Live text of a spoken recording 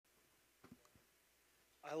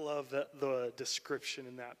I love the description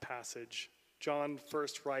in that passage. John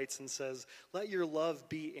first writes and says, let your love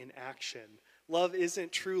be in action. Love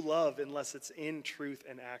isn't true love unless it's in truth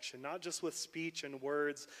and action, not just with speech and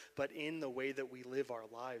words, but in the way that we live our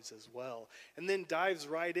lives as well. And then dives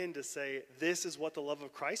right in to say, this is what the love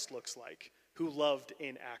of Christ looks like, who loved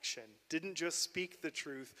in action. Didn't just speak the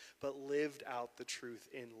truth, but lived out the truth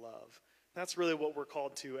in love. That's really what we're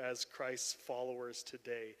called to as Christ's followers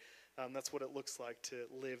today. That's what it looks like to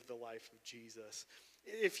live the life of Jesus.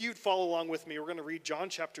 If you'd follow along with me, we're going to read John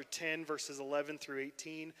chapter 10, verses 11 through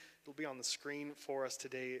 18. It'll be on the screen for us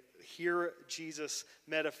today. Hear Jesus'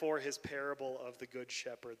 metaphor, his parable of the Good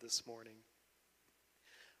Shepherd this morning.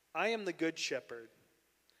 I am the Good Shepherd.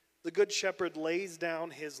 The Good Shepherd lays down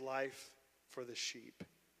his life for the sheep.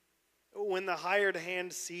 When the hired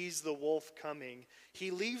hand sees the wolf coming, he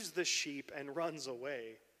leaves the sheep and runs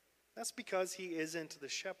away. That's because he isn't the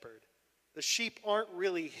shepherd. The sheep aren't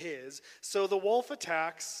really his, so the wolf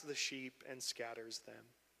attacks the sheep and scatters them.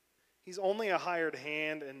 He's only a hired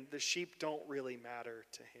hand, and the sheep don't really matter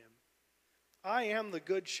to him. I am the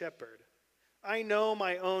Good Shepherd. I know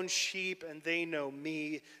my own sheep, and they know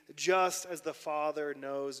me, just as the Father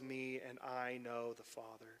knows me, and I know the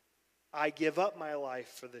Father. I give up my life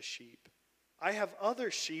for the sheep. I have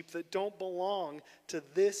other sheep that don't belong to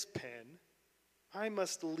this pen. I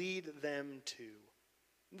must lead them too.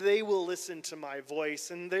 They will listen to my voice,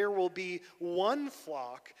 and there will be one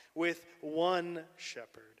flock with one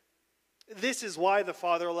shepherd. This is why the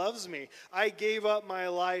Father loves me. I gave up my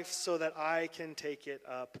life so that I can take it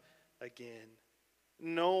up again.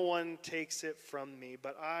 No one takes it from me,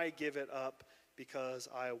 but I give it up because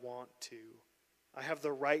I want to. I have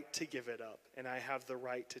the right to give it up, and I have the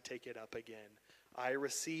right to take it up again. I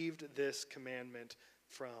received this commandment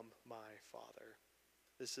from my Father.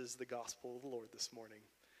 This is the gospel of the Lord this morning.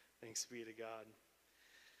 Thanks be to God.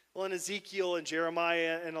 Well, in Ezekiel and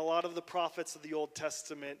Jeremiah and a lot of the prophets of the Old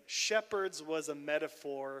Testament, shepherds was a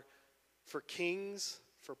metaphor for kings,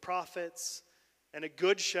 for prophets, and a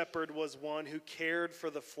good shepherd was one who cared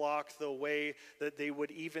for the flock the way that they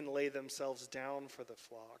would even lay themselves down for the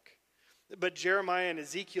flock. But Jeremiah and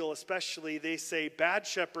Ezekiel especially, they say bad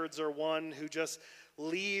shepherds are one who just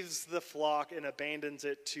leaves the flock and abandons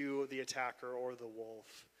it to the attacker or the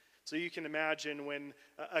wolf. So you can imagine when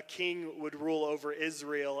a king would rule over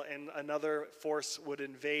Israel and another force would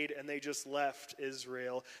invade and they just left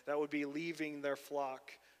Israel, that would be leaving their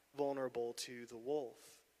flock vulnerable to the wolf.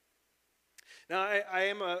 Now, I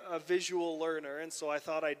am a visual learner, and so I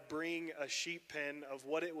thought I'd bring a sheep pen of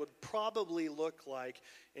what it would probably look like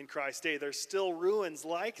in Christ's day. There's still ruins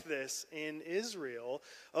like this in Israel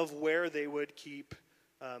of where they would keep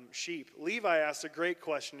sheep. Levi asked a great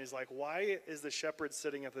question. He's like, why is the shepherd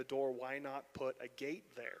sitting at the door? Why not put a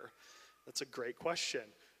gate there? That's a great question.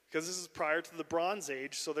 Because this is prior to the Bronze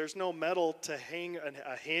Age, so there's no metal to hang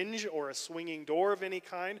a hinge or a swinging door of any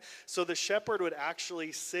kind. So the shepherd would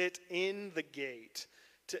actually sit in the gate,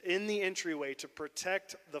 in the entryway, to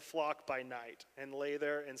protect the flock by night and lay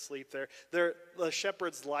there and sleep there. The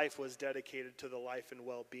shepherd's life was dedicated to the life and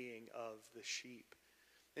well-being of the sheep.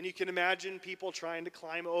 And you can imagine people trying to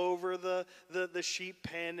climb over the sheep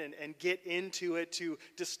pen and get into it to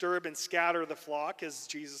disturb and scatter the flock, as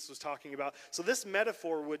Jesus was talking about. So this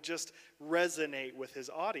metaphor would just resonate with his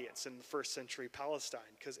audience in the first century Palestine,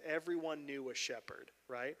 because everyone knew a shepherd,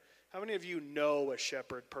 right? How many of you know a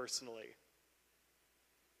shepherd personally?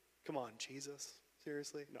 Come on, Jesus.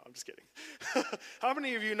 Seriously? No, I'm just kidding. How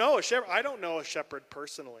many of you know a shepherd? I don't know a shepherd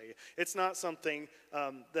personally. It's not something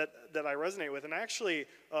that I resonate with. And I actually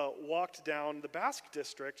walked down the Basque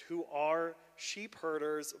district, who are sheep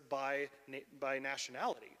herders by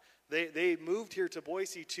nationality. They moved here to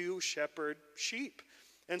Boise to shepherd sheep.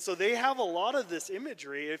 And so they have a lot of this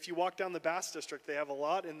imagery. If you walk down the Basque district, they have a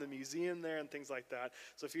lot in the museum there and things like that.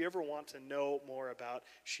 So if you ever want to know more about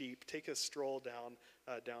sheep, take a stroll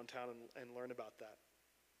downtown and learn about that.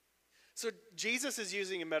 So Jesus is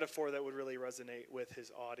using a metaphor that would really resonate with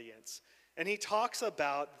his audience. And he talks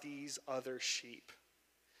about these other sheep.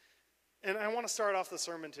 And I want to start off the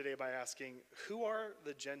sermon today by asking, who are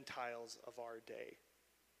the Gentiles of our day?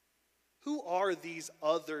 Who are these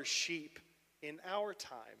other sheep in our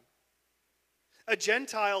time? A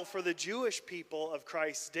Gentile for the Jewish people of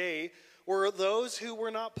Christ's day were those who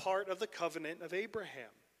were not part of the covenant of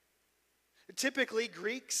Abraham. Typically,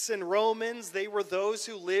 Greeks and Romans, they were those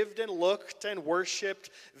who lived and looked and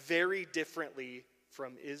worshiped very differently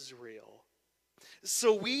from Israel.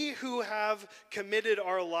 So we who have committed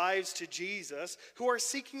our lives to Jesus, who are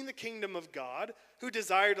seeking the kingdom of God, who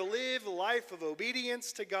desire to live a life of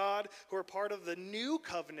obedience to God, who are part of the new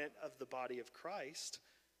covenant of the body of Christ,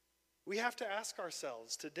 We have to ask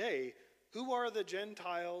ourselves today, who are the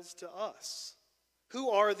Gentiles to us? Who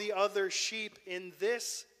are the other sheep in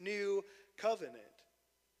this new covenant?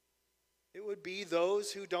 It would be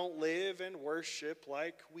those who don't live and worship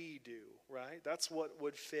like we do, right? That's what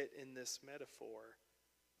would fit in this metaphor.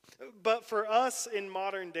 But for us in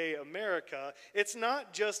modern day America, it's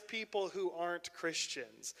not just people who aren't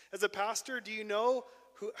Christians. As a pastor, do you know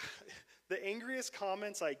who the angriest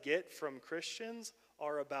comments I get from Christians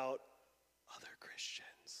are about other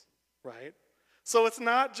Christians, right? So it's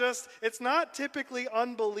not typically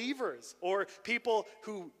unbelievers or people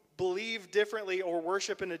who believe differently or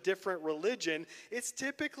worship in a different religion. It's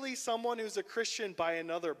typically someone who's a Christian by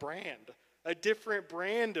another brand, a different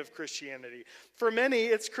brand of Christianity. For many,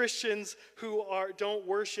 it's Christians who don't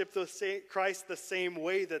worship Christ the same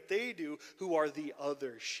way that they do, who are the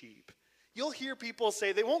other sheep. You'll hear people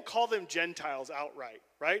say, they won't call them Gentiles outright,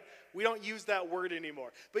 right? We don't use that word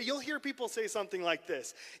anymore. But you'll hear people say something like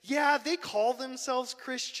this. Yeah, they call themselves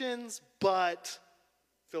Christians, but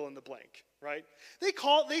fill in the blank, right? They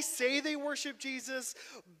say they worship Jesus,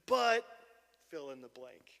 but fill in the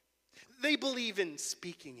blank. They believe in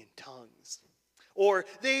speaking in tongues, or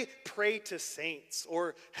they pray to saints,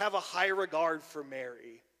 or have a high regard for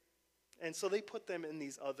Mary. And so they put them in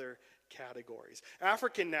these other categories.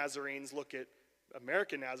 African Nazarenes look at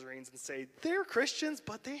American Nazarenes and say, they're Christians,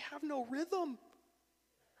 but they have no rhythm.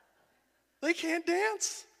 They can't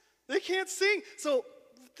dance. They can't sing. So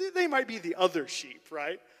they might be the other sheep,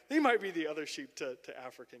 right? They might be the other sheep to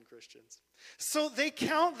African Christians. So they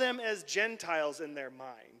count them as Gentiles in their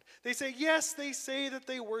mind. They say, yes, they say that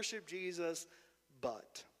they worship Jesus,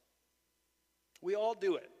 but we all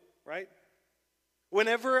do it, right?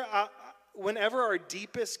 Whenever our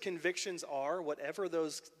deepest convictions are, whatever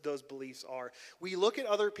those beliefs are, we look at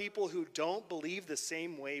other people who don't believe the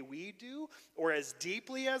same way we do, or as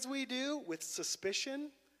deeply as we do, with suspicion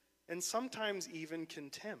and sometimes even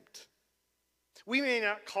contempt. We may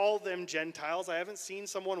not call them Gentiles. I haven't seen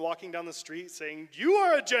someone walking down the street saying, "You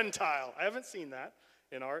are a Gentile." I haven't seen that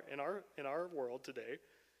in our world today.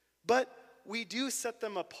 But we do set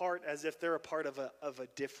them apart as if they're a part of a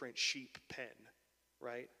different sheep pen,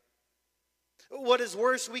 right? What is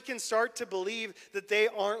worse, we can start to believe that they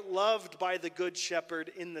aren't loved by the Good Shepherd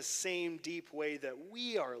in the same deep way that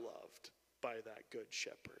we are loved by that Good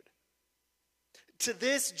Shepherd. To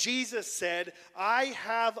this, Jesus said, I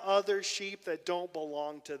have other sheep that don't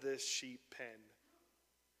belong to this sheep pen.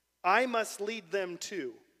 I must lead them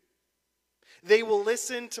too. They will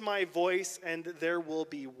listen to my voice, and there will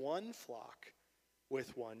be one flock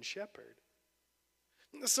with one shepherd.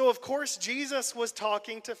 So, of course, Jesus was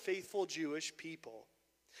talking to faithful Jewish people.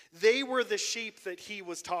 They were the sheep that he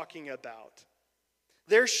was talking about.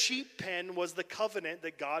 Their sheep pen was the covenant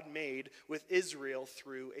that God made with Israel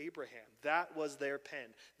through Abraham. That was their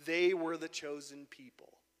pen. They were the chosen people.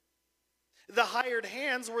 The hired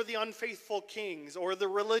hands were the unfaithful kings or the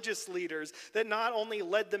religious leaders that not only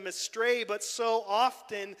led them astray, but so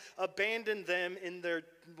often abandoned them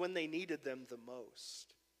when they needed them the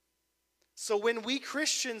most. So when we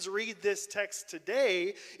Christians read this text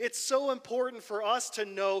today, it's so important for us to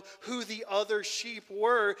know who the other sheep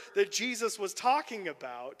were that Jesus was talking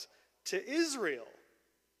about to Israel.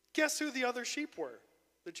 Guess who the other sheep were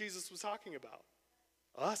that Jesus was talking about?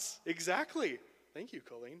 Us, exactly. Thank you,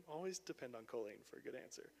 Colleen. Always depend on Colleen for a good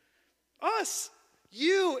answer. Us,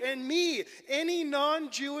 you and me, any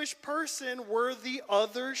non-Jewish person were the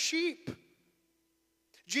other sheep.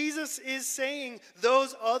 Jesus is saying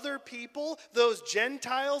those other people, those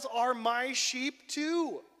Gentiles, are my sheep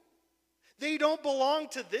too. They don't belong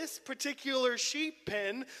to this particular sheep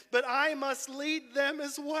pen, but I must lead them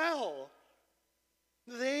as well.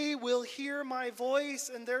 They will hear my voice,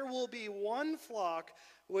 and there will be one flock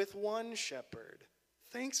with one shepherd.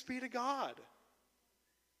 Thanks be to God.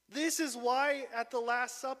 This is why at the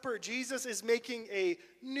Last Supper, Jesus is making a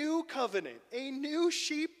new covenant, a new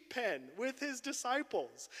sheep pen with his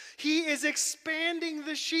disciples. He is expanding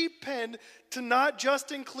the sheep pen to not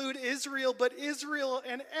just include Israel, but Israel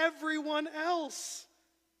and everyone else.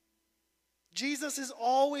 Jesus is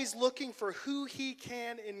always looking for who he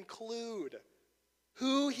can include,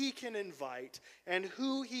 who he can invite, and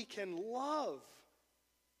who he can love.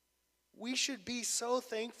 We should be so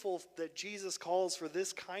thankful that Jesus calls for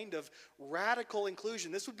this kind of radical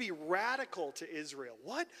inclusion. This would be radical to Israel.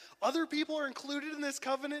 What? Other people are included in this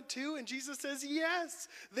covenant too? And Jesus says, yes,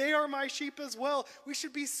 they are my sheep as well. We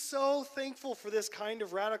should be so thankful for this kind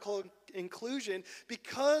of radical inclusion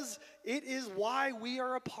because it is why we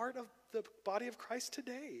are a part of the body of Christ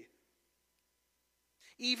today.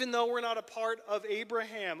 Even though we're not a part of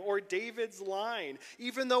Abraham or David's line,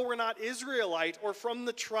 even though we're not Israelite or from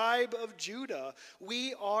the tribe of Judah,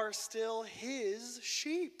 we are still his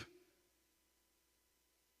sheep.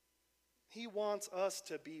 He wants us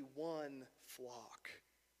to be one flock.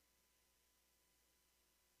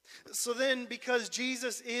 So then, because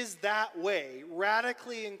Jesus is that way,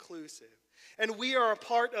 radically inclusive, and we are a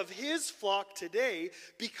part of his flock today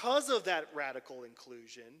because of that radical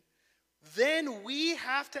inclusion, then we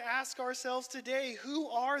have to ask ourselves today, who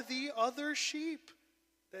are the other sheep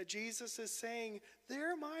that Jesus is saying,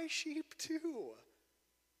 they're my sheep too.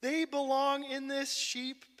 They belong in this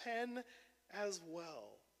sheep pen as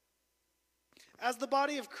well. As the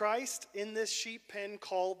body of Christ in this sheep pen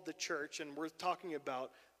called the church, and we're talking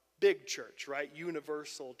about big church, right?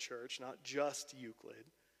 Universal church, not just Euclid.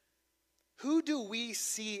 Who do we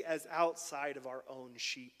see as outside of our own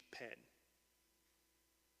sheep pen?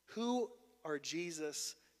 Who are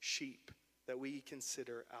Jesus' sheep that we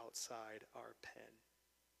consider outside our pen?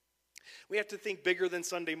 We have to think bigger than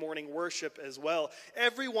Sunday morning worship as well.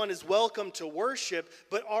 Everyone is welcome to worship,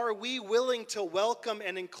 but are we willing to welcome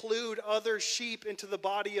and include other sheep into the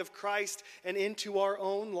body of Christ and into our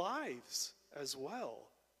own lives as well?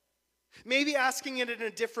 Maybe asking it in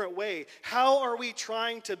a different way. How are we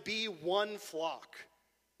trying to be one flock,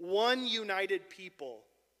 one united people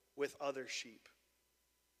with other sheep?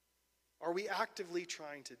 Are we actively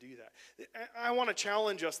trying to do that? I want to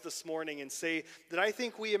challenge us this morning and say that I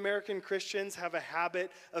think we American Christians have a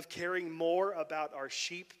habit of caring more about our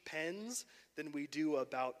sheep pens than we do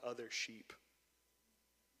about other sheep.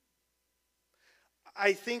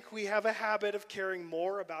 I think we have a habit of caring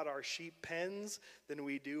more about our sheep pens than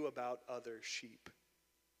we do about other sheep.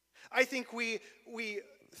 I think we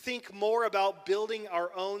think more about building our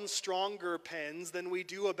own stronger pens than we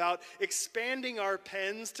do about expanding our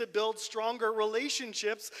pens to build stronger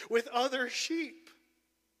relationships with other sheep.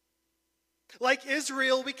 Like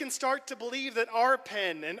Israel, we can start to believe that our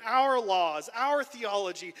pen and our laws, our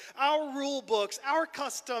theology, our rule books, our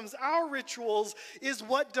customs, our rituals is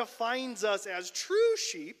what defines us as true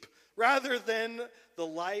sheep rather than the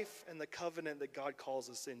life and the covenant that God calls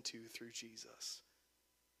us into through Jesus.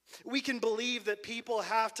 We can believe that people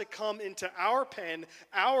have to come into our pen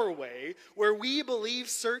our way, where we believe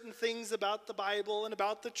certain things about the Bible and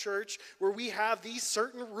about the church, where we have these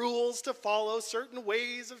certain rules to follow, certain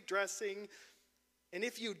ways of dressing. And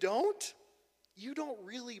if you don't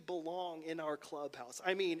really belong in our clubhouse.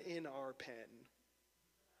 I mean, in our pen.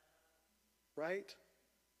 Right?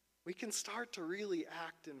 We can start to really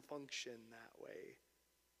act and function that way.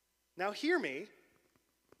 Now hear me.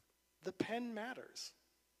 The pen matters.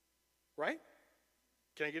 Right?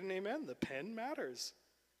 Can I get an amen? The pen matters.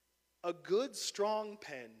 A good, strong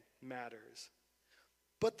pen matters.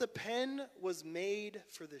 But the pen was made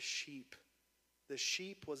for the sheep. The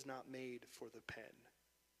sheep was not made for the pen.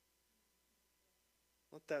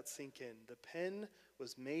 Let that sink in. The pen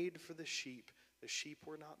was made for the sheep. The sheep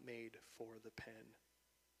were not made for the pen.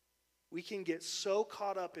 We can get so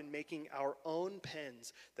caught up in making our own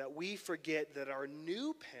pens that we forget that our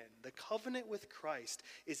new pen, the covenant with Christ,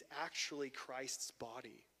 is actually Christ's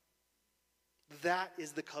body. That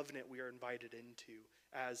is the covenant we are invited into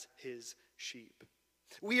as his sheep.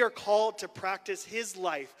 We are called to practice his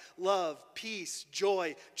life, love, peace,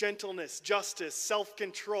 joy, gentleness, justice,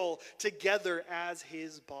 self-control together as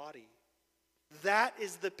his body. That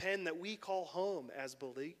is the pen that we call home as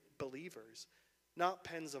believers. Not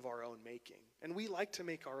pens of our own making. And we like to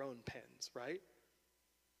make our own pens, right?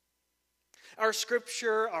 Our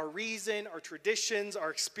scripture, our reason, our traditions,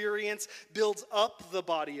 our experience builds up the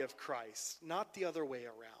body of Christ, not the other way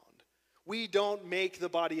around. We don't make the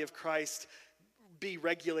body of Christ be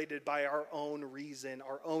regulated by our own reason,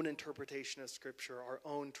 our own interpretation of scripture, our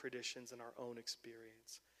own traditions, and our own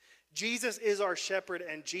experience. Jesus is our shepherd,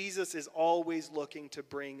 and Jesus is always looking to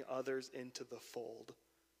bring others into the fold.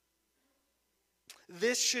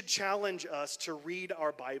 This should challenge us to read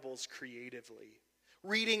our Bibles creatively.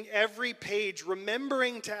 Reading every page,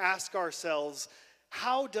 remembering to ask ourselves,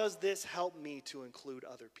 how does this help me to include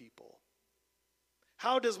other people?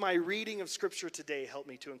 How does my reading of Scripture today help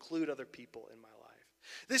me to include other people in my life?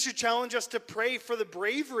 This should challenge us to pray for the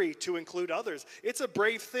bravery to include others. It's a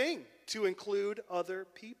brave thing to include other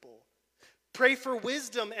people. Pray for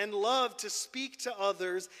wisdom and love to speak to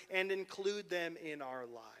others and include them in our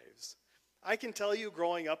lives. I can tell you,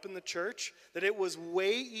 growing up in the church, that it was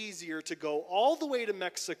way easier to go all the way to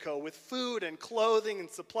Mexico with food and clothing and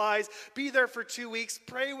supplies, be there for 2 weeks,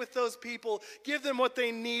 pray with those people, give them what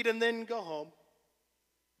they need, and then go home.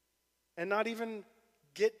 And not even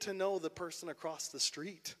get to know the person across the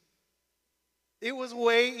street. It was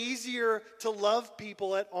way easier to love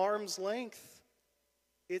people at arm's length.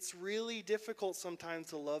 It's really difficult sometimes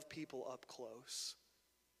to love people up close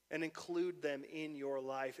and include them in your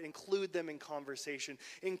life, include them in conversation,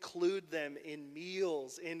 include them in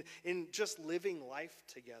meals, in just living life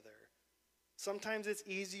together. Sometimes it's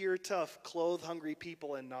easier to clothe hungry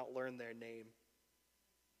people and not learn their name.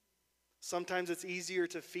 Sometimes it's easier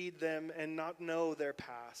to feed them and not know their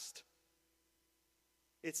past.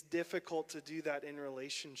 It's difficult to do that in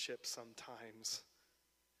relationships sometimes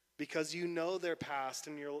because you know their past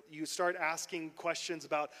and you start asking questions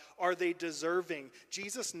about, are they deserving?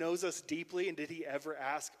 Jesus knows us deeply, and did he ever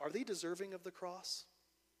ask, are they deserving of the cross?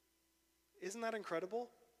 Isn't that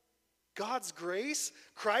incredible? God's grace,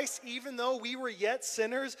 Christ, even though we were yet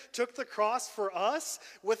sinners, took the cross for us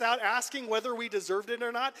without asking whether we deserved it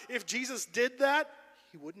or not. If Jesus did that,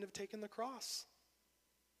 he wouldn't have taken the cross.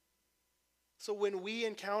 So when we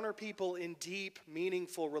encounter people in deep,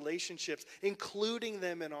 meaningful relationships, including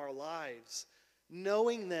them in our lives,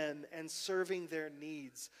 knowing them and serving their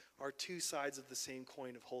needs are two sides of the same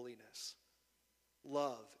coin of holiness.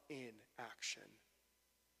 Love in action.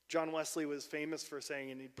 John Wesley was famous for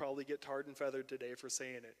saying, and he'd probably get tarred and feathered today for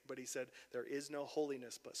saying it, but he said, there is no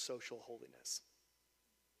holiness but social holiness.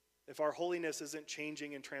 If our holiness isn't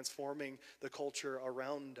changing and transforming the culture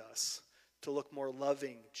around us to look more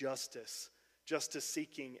loving, justice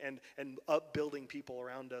seeking, and upbuilding people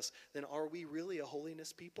around us, then are we really a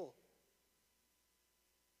holiness people?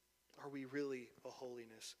 Are we really a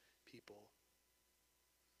holiness people?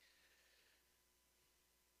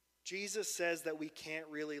 Jesus says that we can't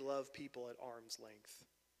really love people at arm's length.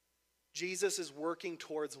 Jesus is working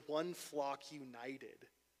towards one flock united,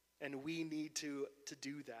 and we need to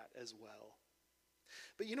do that as well.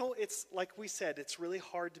 But it's like we said, it's really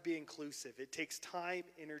hard to be inclusive. It takes time,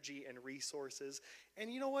 energy, and resources.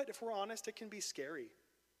 And you know what? If we're honest, it can be scary.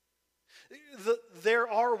 There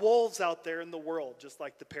are wolves out there in the world, just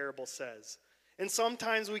like the parable says. And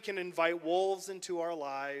sometimes we can invite wolves into our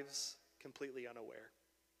lives completely unaware.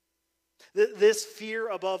 This fear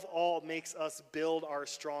above all makes us build our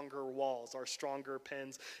stronger walls, our stronger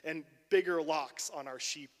pens, and bigger locks on our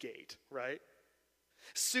sheep gate, right?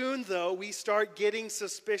 Soon, though, we start getting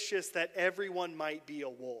suspicious that everyone might be a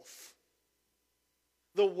wolf.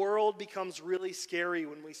 The world becomes really scary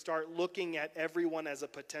when we start looking at everyone as a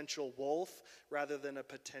potential wolf rather than a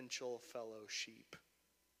potential fellow sheep,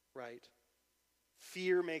 right?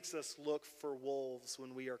 Fear makes us look for wolves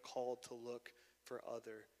when we are called to look for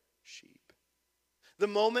other sheep. The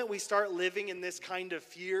moment we start living in this kind of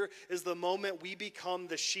fear is the moment we become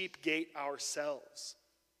the sheep gate ourselves.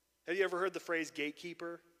 Have you ever heard the phrase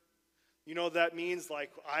gatekeeper? You know what that means?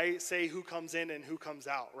 Like, I say who comes in and who comes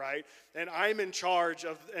out, right? And I'm in charge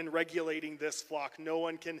of and regulating this flock. No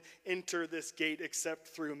one can enter this gate except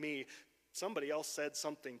through me. Somebody else said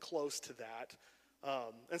something close to that.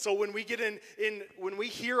 And so when we get when we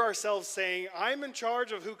hear ourselves saying, I'm in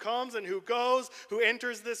charge of who comes and who goes, who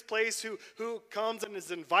enters this place, who comes and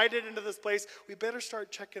is invited into this place, we better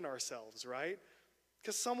start checking ourselves, right?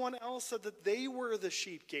 Because someone else said that they were the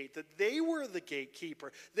sheep gate, that they were the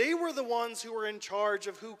gatekeeper. They were the ones who were in charge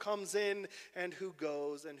of who comes in and who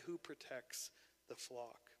goes and who protects the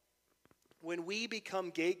flock. When we become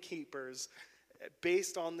gatekeepers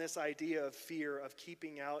based on this idea of fear, of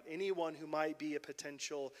keeping out anyone who might be a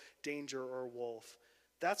potential danger or wolf,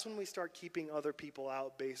 that's when we start keeping other people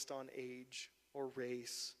out based on age or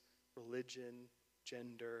race, religion,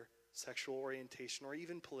 gender, sexual orientation, or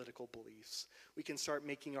even political beliefs. We can start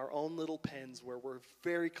making our own little pens where we're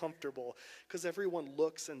very comfortable because everyone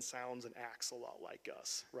looks and sounds and acts a lot like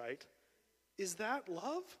us, right? Is that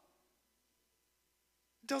love?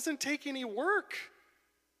 It doesn't take any work.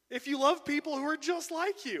 If you love people who are just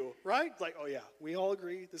like you, right? Like, oh yeah, we all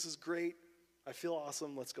agree, this is great. I feel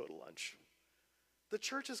awesome, let's go to lunch. The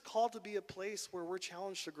church is called to be a place where we're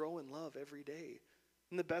challenged to grow in love every day.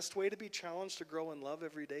 And the best way to be challenged to grow in love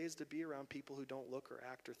every day is to be around people who don't look or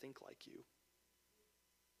act or think like you.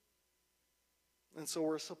 And so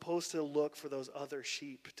we're supposed to look for those other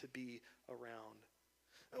sheep to be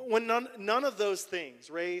around. When none of those things,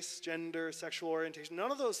 race, gender, sexual orientation,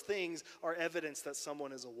 none of those things are evidence that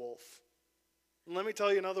someone is a wolf. And let me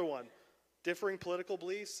tell you another one. Differing political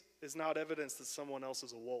beliefs is not evidence that someone else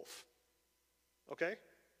is a wolf. Okay?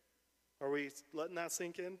 Are we letting that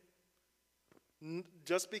sink in?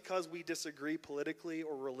 Just because we disagree politically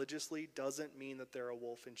or religiously doesn't mean that they're a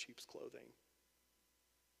wolf in sheep's clothing.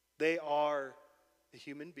 They are a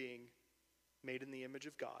human being made in the image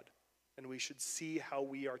of God, and we should see how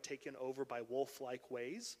we are taken over by wolf-like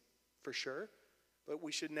ways, for sure. but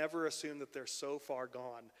we should never assume that they're so far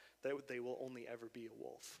gone that they will only ever be a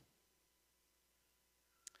wolf.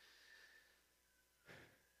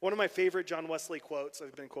 One of my favorite John Wesley quotes,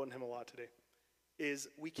 I've been quoting him a lot today, is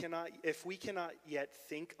if we cannot yet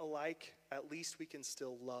think alike, at least we can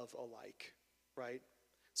still love alike, right?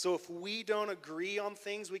 So if we don't agree on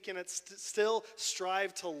things, we can still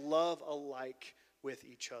strive to love alike with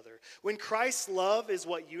each other. When Christ's love is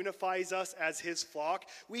what unifies us as his flock,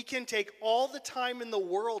 we can take all the time in the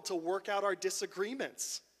world to work out our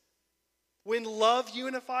disagreements. When love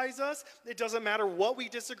unifies us, it doesn't matter what we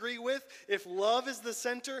disagree with. If love is the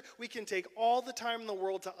center, we can take all the time in the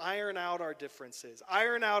world to iron out our differences,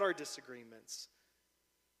 iron out our disagreements.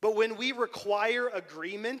 But when we require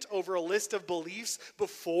agreement over a list of beliefs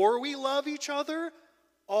before we love each other,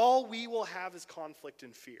 all we will have is conflict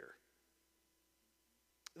and fear.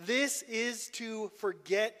 This is to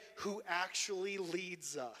forget who actually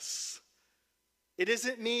leads us. It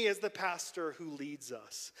isn't me as the pastor who leads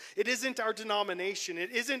us. It isn't our denomination.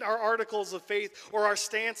 It isn't our articles of faith or our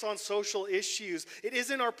stance on social issues. It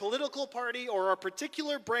isn't our political party or our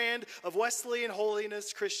particular brand of Wesleyan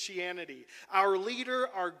holiness Christianity. Our leader,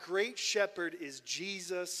 our great shepherd, is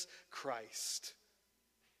Jesus Christ.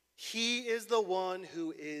 He is the one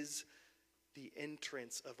who is the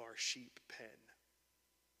entrance of our sheep pen.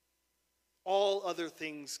 All other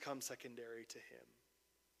things come secondary to him.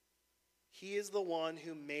 He is the one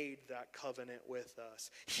who made that covenant with us.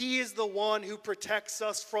 He is the one who protects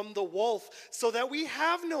us from the wolf so that we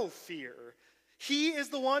have no fear. He is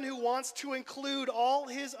the one who wants to include all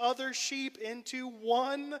his other sheep into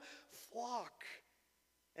one flock.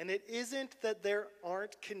 And it isn't that there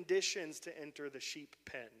aren't conditions to enter the sheep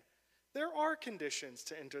pen. There are conditions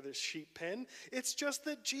to enter the sheep pen. It's just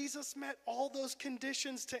that Jesus met all those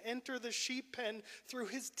conditions to enter the sheep pen through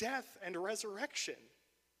his death and resurrection.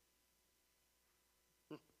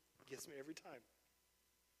 Gets me every time.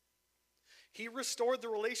 He restored the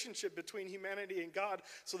relationship between humanity and God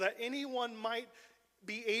so that anyone might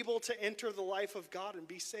be able to enter the life of God and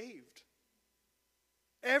be saved.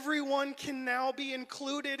 Everyone can now be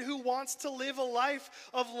included who wants to live a life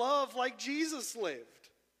of love like Jesus lived.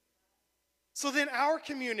 So then our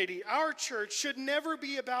community, our church, should never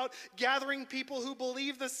be about gathering people who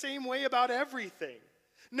believe the same way about everything.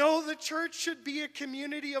 No, the church should be a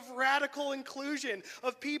community of radical inclusion,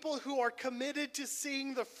 of people who are committed to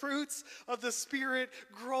seeing the fruits of the Spirit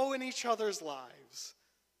grow in each other's lives.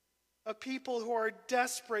 Of people who are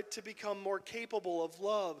desperate to become more capable of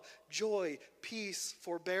love, joy, peace,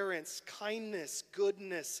 forbearance, kindness,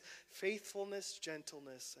 goodness, faithfulness,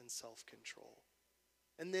 gentleness, and self-control.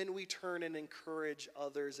 And then we turn and encourage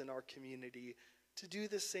others in our community to do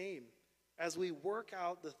the same as we work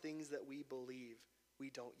out the things that we believe we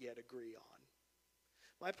don't yet agree on.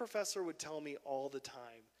 My professor would tell me all the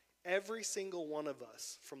time, every single one of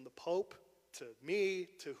us, from the Pope to me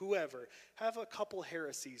to whoever, have a couple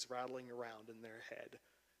heresies rattling around in their head.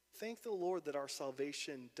 Thank the Lord that our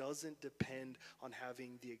salvation doesn't depend on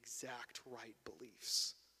having the exact right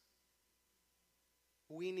beliefs.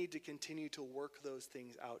 We need to continue to work those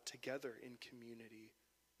things out together in community,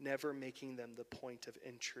 never making them the point of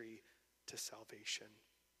entry to salvation.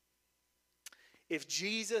 If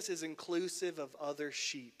Jesus is inclusive of other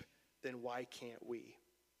sheep, then why can't we?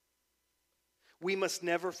 We must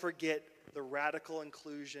never forget the radical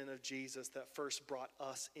inclusion of Jesus that first brought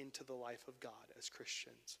us into the life of God as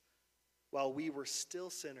Christians. While we were still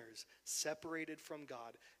sinners, separated from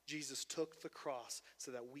God, Jesus took the cross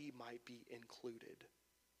so that we might be included.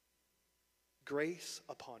 Grace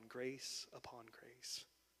upon grace upon grace.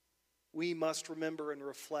 We must remember and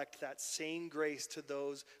reflect that same grace to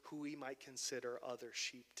those who we might consider other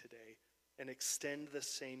sheep today and extend the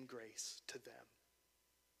same grace to them.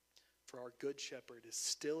 For our good shepherd is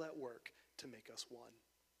still at work to make us one.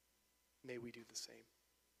 May we do the same.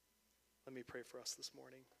 Let me pray for us this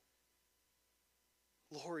morning.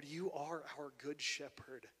 Lord, you are our good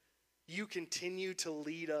shepherd. You continue to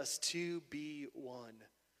lead us to be one.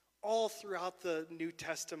 All throughout the New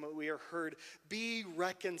Testament we are heard, be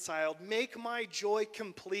reconciled. Make my joy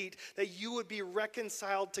complete, that you would be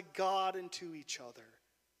reconciled to God and to each other.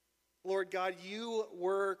 Lord God, you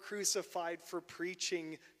were crucified for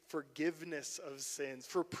preaching forgiveness of sins,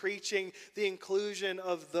 for preaching the inclusion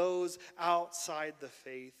of those outside the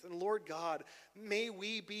faith. And Lord God, may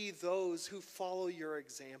we be those who follow your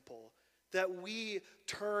example, that we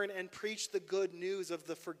turn and preach the good news of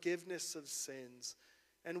the forgiveness of sins.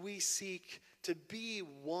 And we seek to be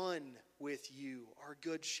one with you, our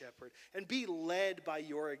good shepherd, and be led by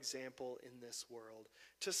your example in this world,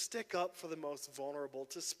 to stick up for the most vulnerable,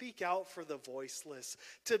 to speak out for the voiceless,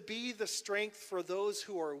 to be the strength for those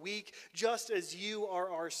who are weak, just as you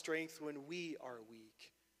are our strength when we are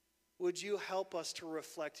weak. Would you help us to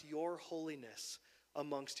reflect your holiness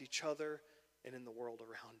amongst each other and in the world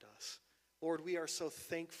around us? Lord, we are so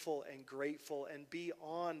thankful and grateful and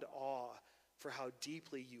beyond awe for how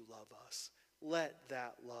deeply you love us. Let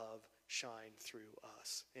that love shine through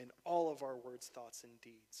us in all of our words, thoughts, and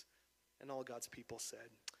deeds. And all God's people said,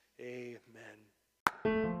 amen.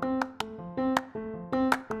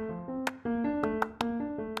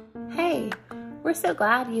 Hey, we're so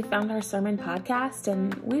glad you found our sermon podcast,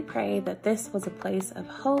 and we pray that this was a place of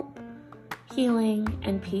hope, healing,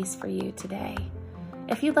 and peace for you today.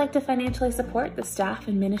 If you'd like to financially support the staff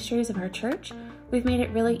and ministries of our church, we've made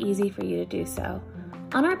it really easy for you to do so.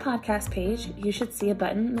 On our podcast page, you should see a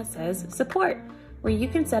button that says Support, where you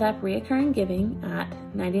can set up recurring giving at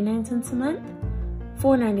 99 cents a month,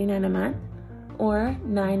 $4.99 a month, or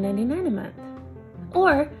 $9.99 a month.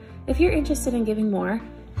 Or, if you're interested in giving more,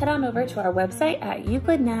 head on over to our website at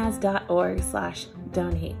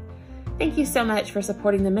euclidnaz.org/donate. Thank you so much for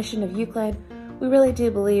supporting the mission of Euclid. We really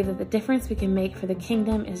do believe that the difference we can make for the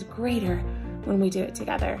kingdom is greater when we do it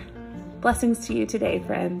together. Blessings to you today,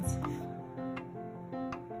 friends.